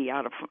baby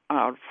out of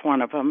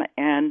one of them,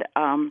 and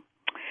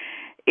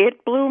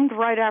it bloomed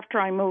right after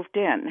I moved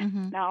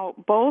in. Now,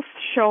 both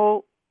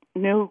show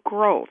new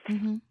growth,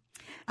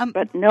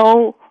 but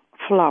no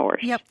flowers.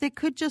 Yep,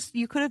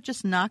 you could have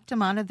just knocked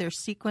them out of their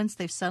sequence.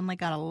 They've suddenly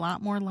got a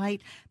lot more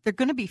light. They're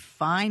going to be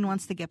fine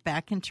once they get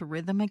back into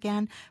rhythm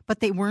again, but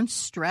they weren't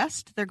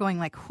stressed. They're going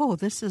like, whoa,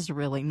 this is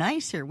really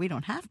nice here. We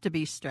don't have to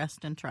be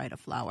stressed and try to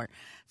flower.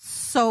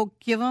 So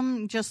give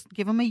them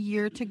a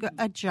year to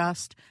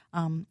adjust,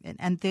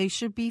 and they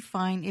should be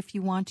fine. If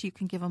you want to, you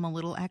can give them a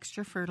little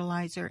extra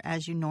fertilizer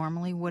as you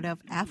normally would have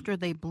after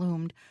they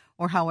bloomed,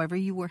 or however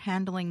you were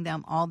handling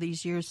them all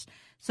these years.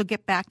 So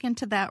get back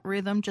into that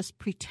rhythm. Just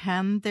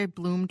pretend they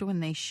bloomed when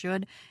they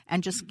should,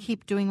 and just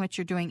keep doing what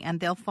you're doing, and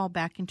they'll fall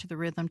back into the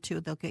rhythm too.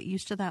 They'll get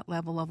used to that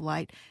level of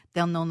light.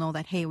 They'll know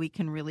that, hey, we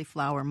can really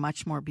flower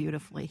much more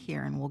beautifully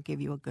here, and we'll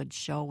give you a good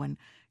show. And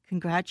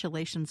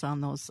congratulations on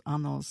those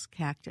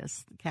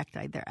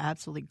cacti. They're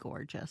absolutely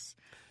gorgeous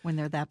when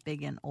they're that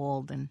big and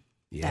old and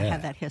that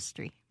have that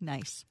history.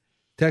 Nice.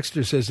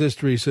 Texter says this,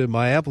 Teresa,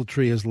 my apple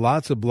tree has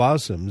lots of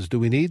blossoms. Do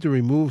we need to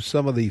remove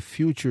some of the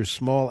future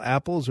small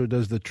apples, or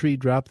does the tree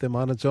drop them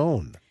on its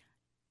own?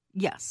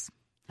 Yes.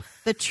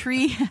 The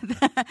tree,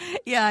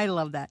 yeah, I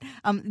love that.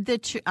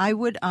 I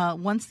would,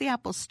 once the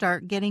apples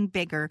start getting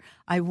bigger,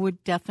 I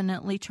would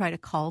definitely try to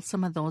cull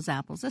some of those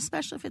apples,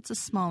 especially if it's a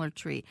smaller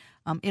tree.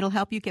 It'll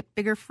help you get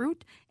bigger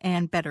fruit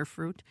and better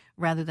fruit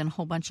rather than a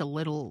whole bunch of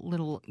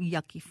little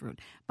yucky fruit.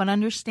 But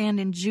understand,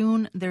 in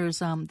June, there's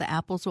the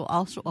apples will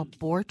also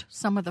abort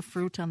some of the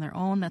fruit on their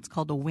own. That's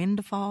called a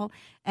windfall.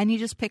 And you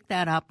just pick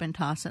that up and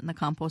toss it in the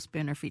compost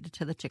bin or feed it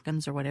to the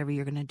chickens or whatever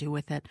you're going to do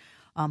with it.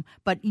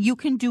 But you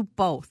can do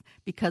both,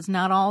 because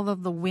not all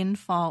of the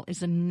windfall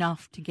is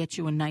enough to get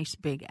you a nice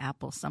big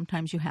apple.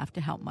 Sometimes you have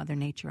to help Mother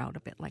Nature out a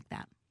bit like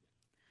that.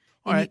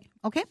 All right.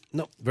 Okay.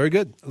 No, very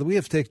good. We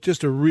have to take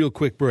just a real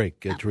quick break,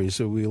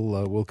 Teresa.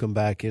 We'll come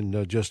back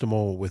in just a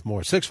moment with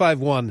more.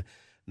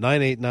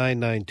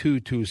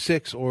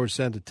 651-989-9226 or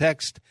send a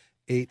text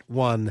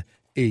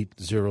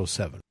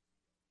 81807.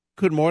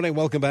 Good morning.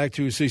 Welcome back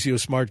to CCO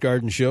Smart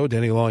Garden Show.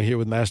 Denny Long here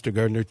with Master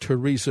Gardener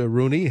Teresa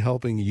Rooney,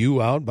 helping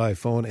you out by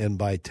phone and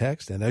by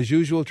text. And as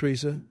usual,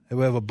 Teresa,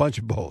 we have a bunch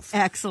of both.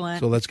 Excellent.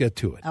 So let's get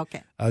to it.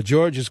 Okay.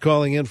 George is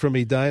calling in from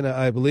Edina,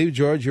 I believe.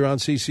 George, you're on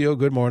CCO.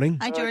 Good morning.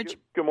 Hi, George.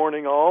 Good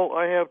morning, all.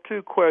 I have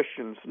two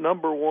questions.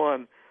 Number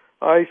one,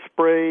 I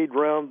sprayed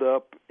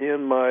Roundup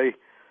in my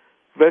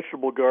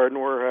vegetable garden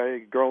where I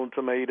grown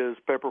tomatoes,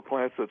 pepper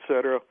plants,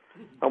 etc.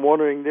 I'm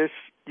wondering this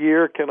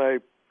year, can I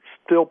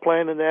still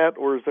planting that,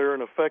 or is there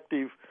an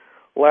effective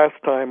last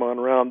time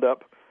on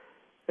Roundup?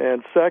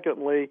 And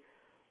secondly,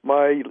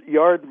 my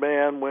yard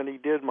man, when he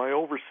did my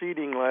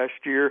overseeding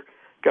last year,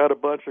 got a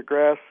bunch of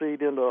grass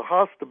seed into a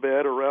hosta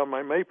bed around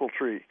my maple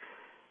tree.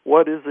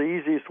 What is the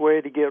easiest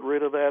way to get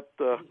rid of that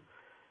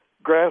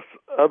grass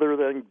other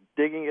than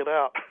digging it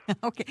out?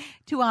 Okay,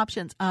 two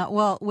options.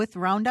 Well, with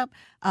Roundup,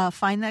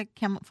 find the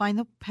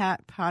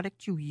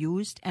product you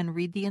used and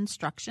read the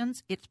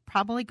instructions. It's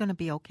probably going to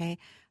be okay.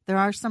 There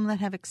are some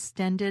that have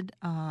extended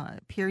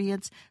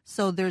periods,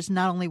 so there's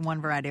not only one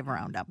variety of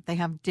Roundup. They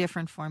have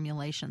different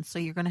formulations, so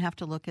you're going to have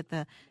to look at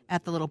the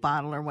little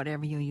bottle or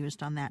whatever you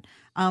used on that.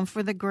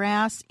 For the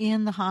grass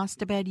in the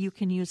hosta bed, you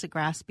can use a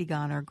Grass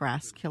Begone or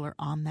grass killer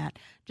on that.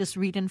 Just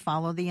read and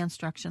follow the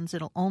instructions.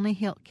 It'll only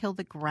kill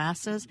the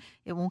grasses.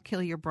 It won't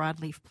kill your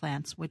broadleaf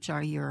plants, which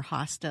are your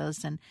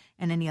hostas and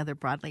any other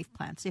broadleaf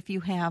plants. If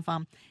you have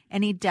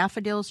any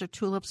daffodils or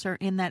tulips are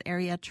in that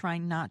area, try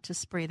not to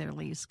spray their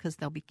leaves because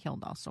they'll be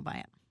killed also by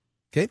it.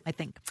 Okay. I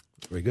think.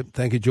 Very good.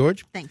 Thank you,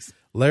 George. Thanks.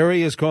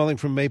 Larry is calling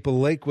from Maple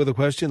Lake with a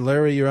question.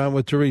 Larry, you're on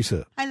with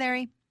Teresa. Hi,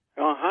 Larry.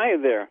 Oh, hi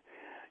there.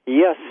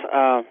 Yes,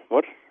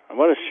 what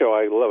a show.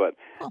 I love it.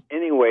 Oh.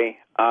 Anyway,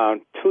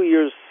 2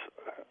 years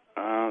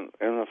in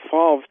the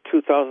fall of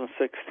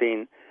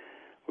 2016,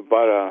 we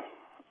bought a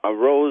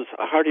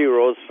hardy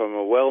rose from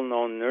a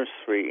well-known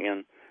nursery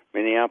in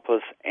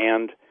Minneapolis,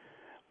 and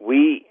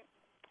we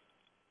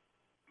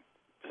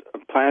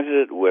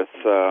planted it with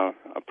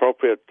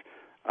appropriate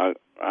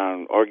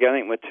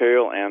organic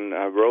material and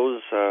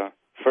rose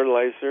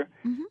fertilizer.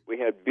 Mm-hmm. We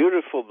had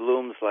beautiful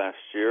blooms last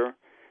year.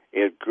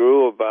 It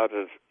grew about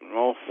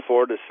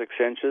 4 to 6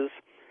 inches,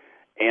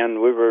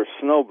 and we were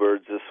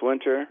snowbirds this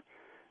winter,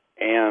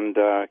 and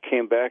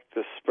came back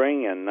this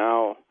spring, and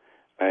now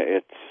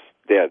it's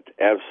dead,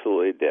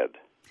 absolutely dead.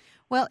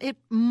 Well, it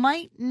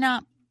might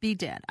not be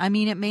dead. I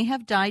mean, it may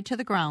have died to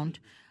the ground,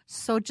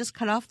 so just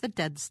cut off the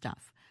dead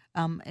stuff.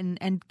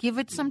 And give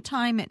it some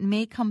time. It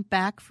may come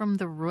back from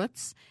the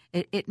roots.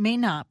 It may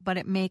not, but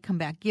it may come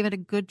back. Give it a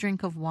good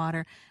drink of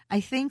water. I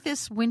think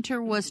this winter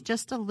was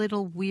just a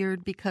little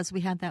weird because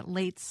we had that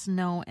late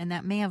snow, and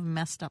that may have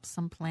messed up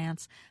some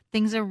plants.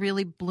 Things are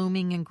really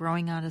blooming and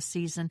growing out of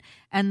season,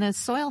 and the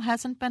soil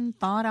hasn't been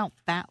thawed out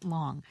that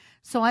long.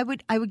 So I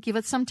would give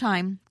it some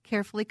time,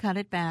 carefully cut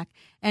it back,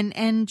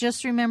 and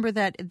just remember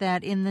that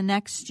in the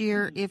next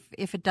year, if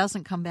it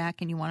doesn't come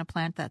back and you want to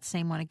plant that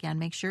same one again,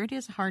 make sure it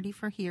is hardy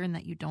for here and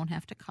that you don't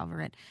have to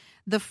cover it.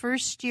 The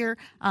first year,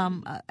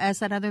 as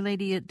that other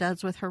lady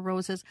does with her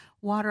roses,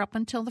 water up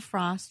until the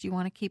frost. You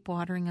want to keep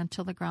watering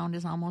until the ground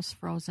is almost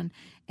frozen.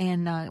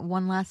 And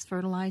one last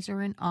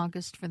fertilizer in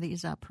August for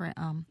these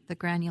the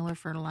granular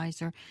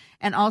fertilizer.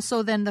 And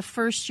also then the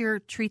first year,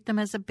 treat them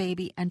as a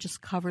baby and just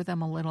cover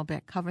them a little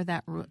bit. Cover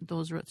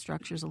those root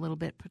structures a little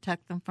bit.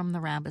 Protect them from the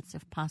rabbits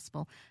if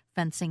possible.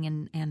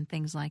 Fencing and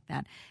things like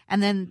that.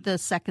 And then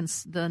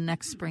the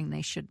next spring,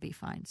 they should be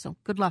fine. So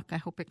good luck. I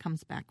hope it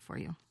comes back for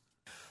you.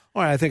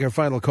 All right, I think our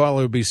final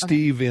caller will be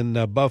Steve in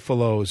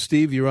Buffalo.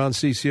 Steve, you're on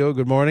CCO.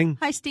 Good morning.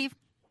 Hi, Steve.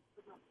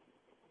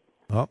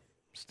 Oh,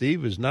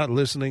 Steve is not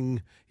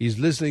listening. He's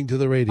listening to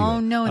the radio. Oh,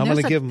 no, and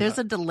there's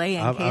a delay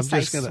in case I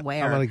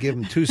swear. I'm going to give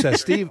him 2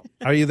 seconds. Steve,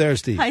 are you there,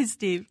 Steve? Hi,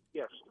 Steve.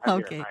 Yes. I'm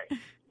okay. Here.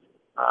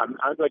 Hi.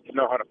 I'd like to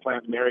know how to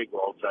plant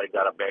marigolds. I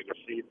got a bag of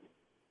seeds.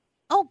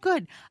 Oh,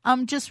 good.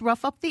 Just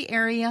rough up the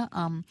area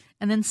and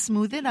then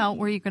smooth it out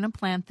where you're going to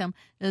plant them.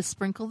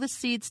 Sprinkle the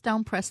seeds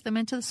down, press them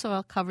into the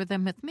soil, cover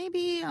them with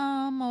maybe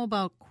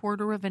about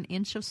 1/4 of an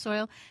inch of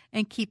soil,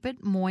 and keep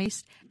it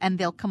moist, and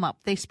they'll come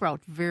up. They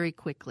sprout very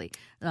quickly.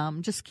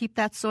 Just keep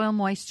that soil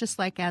moist, just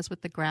like as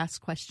with the grass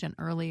question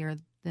earlier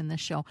in the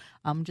show.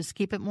 Just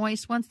keep it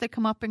moist. Once they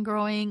come up and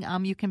growing,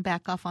 you can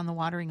back off on the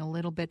watering a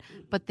little bit,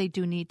 but they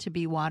do need to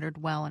be watered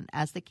well, and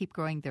as they keep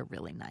growing, they're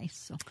really nice.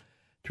 So.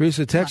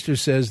 Teresa Texter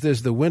says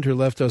the winter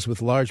left us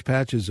with large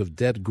patches of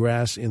dead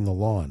grass in the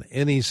lawn.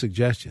 Any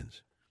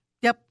suggestions?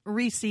 Yep,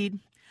 reseed.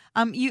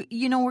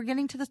 You know, we're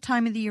getting to the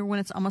time of the year when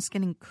it's almost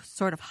getting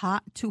sort of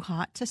too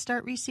hot to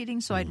start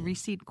reseeding. So I'd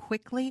reseed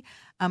quickly,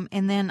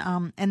 and then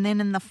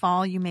in the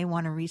fall you may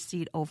want to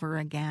reseed over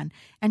again,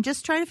 and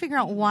just try to figure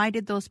out why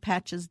did those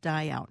patches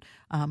die out.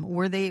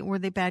 Were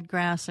they bad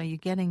grass? Are you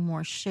getting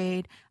more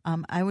shade?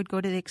 I would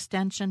go to the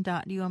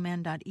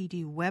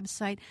extension.umn.edu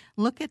website.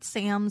 Look at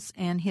Sam's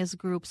and his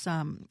group's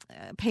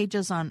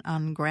pages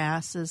on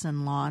grasses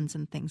and lawns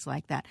and things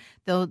like that.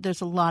 Though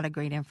there's a lot of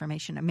great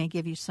information. It may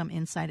give you some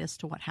insight as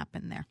to what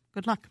happened there.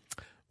 Good luck.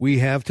 We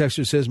have,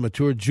 Texter says,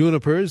 mature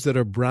junipers that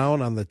are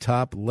brown on the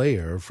top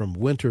layer from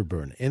winter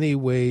burn. Any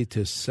way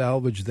to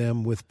salvage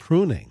them with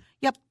pruning?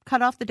 Yep,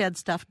 cut off the dead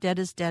stuff. Dead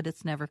is dead.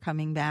 It's never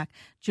coming back.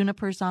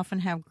 Junipers often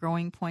have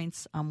growing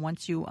points.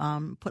 Once you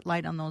put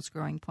light on those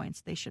growing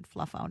points, they should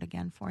fluff out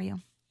again for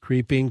you.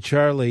 Creeping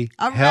Charlie.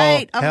 All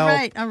right.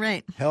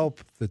 Help,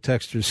 the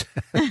Texter says.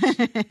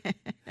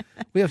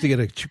 We have to get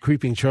a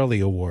Creeping Charlie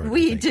award.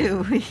 We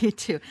do.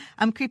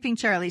 Creeping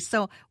Charlie.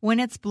 So when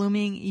it's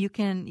blooming, you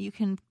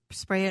can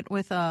spray it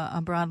with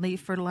a broadleaf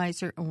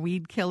fertilizer, a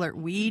weed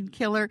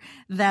killer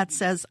that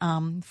says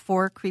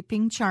for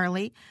Creeping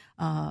Charlie.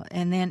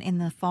 And then in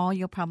the fall,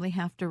 you'll probably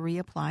have to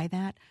reapply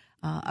that.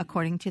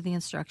 According to the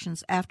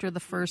instructions, after the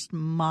first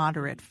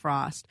moderate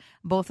frost.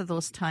 Both of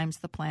those times,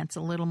 the plant's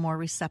a little more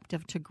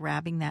receptive to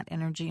grabbing that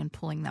energy and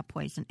pulling that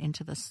poison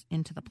into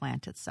the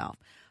plant itself.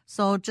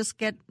 So just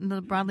get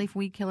the broadleaf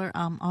weed killer.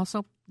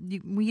 Also,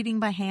 weeding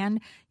by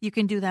hand, you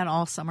can do that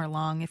all summer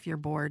long if you're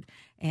bored,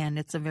 and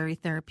it's a very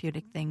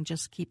therapeutic thing.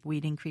 Just keep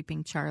weeding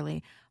Creeping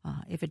Charlie.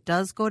 If it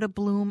does go to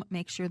bloom,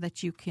 make sure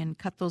that you can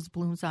cut those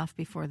blooms off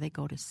before they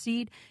go to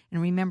seed.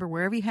 And remember,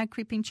 wherever you had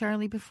Creeping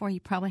Charlie before, you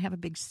probably have a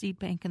big seed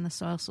bank in the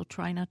soil, so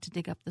try not to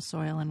dig up the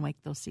soil and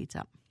wake those seeds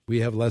up. We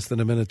have less than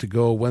a minute to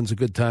go. When's a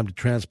good time to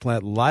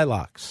transplant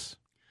lilacs?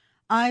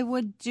 I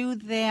would do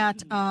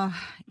that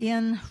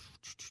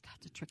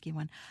that's a tricky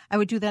one. I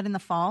would do that in the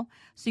fall.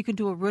 So you can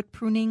do a root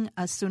pruning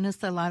as soon as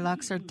the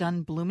lilacs are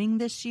done blooming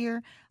this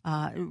year.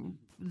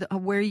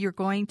 Where you're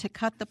going to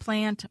cut the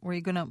plant, where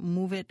you're going to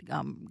move it,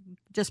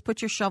 just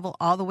put your shovel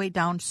all the way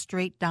down,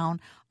 straight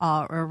down,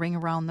 or a ring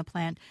around the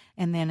plant.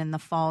 And then in the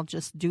fall,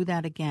 just do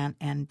that again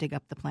and dig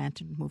up the plant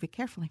and move it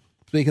carefully.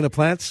 Speaking of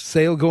plants,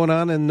 sale going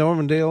on in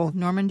Normandale.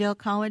 Normandale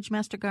College,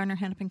 Master Gardener,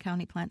 Hennepin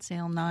County plant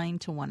sale 9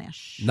 to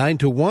 1-ish. 9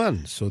 to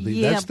 1, so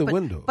that's the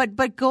window.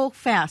 But go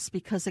fast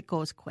because it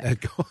goes quick. It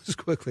goes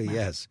quickly,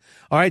 yes.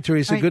 All right,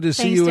 Teresa, good to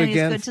see thanks, you Denny.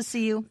 again. It's good to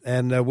see you.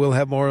 And we'll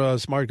have more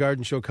Smart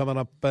Garden Show coming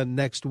up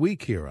next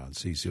week here on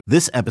CC.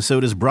 This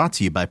episode is brought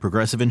to you by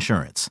Progressive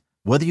Insurance.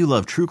 Whether you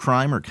love true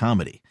crime or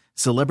comedy,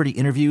 celebrity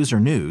interviews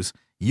or news,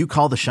 you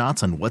call the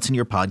shots on what's in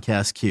your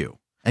podcast queue.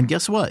 And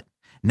guess what?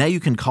 Now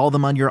you can call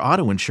them on your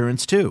auto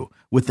insurance, too,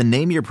 with the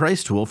Name Your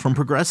Price tool from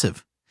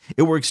Progressive.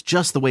 It works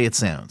just the way it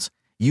sounds.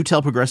 You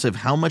tell Progressive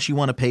how much you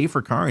want to pay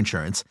for car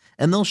insurance,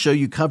 and they'll show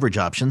you coverage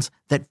options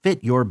that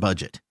fit your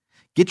budget.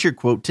 Get your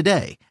quote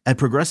today at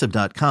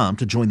Progressive.com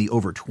to join the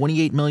over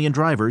 28 million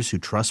drivers who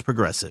trust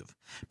Progressive.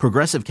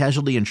 Progressive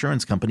Casualty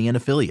Insurance Company and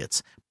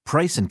Affiliates.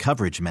 Price and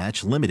coverage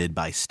match limited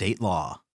by state law.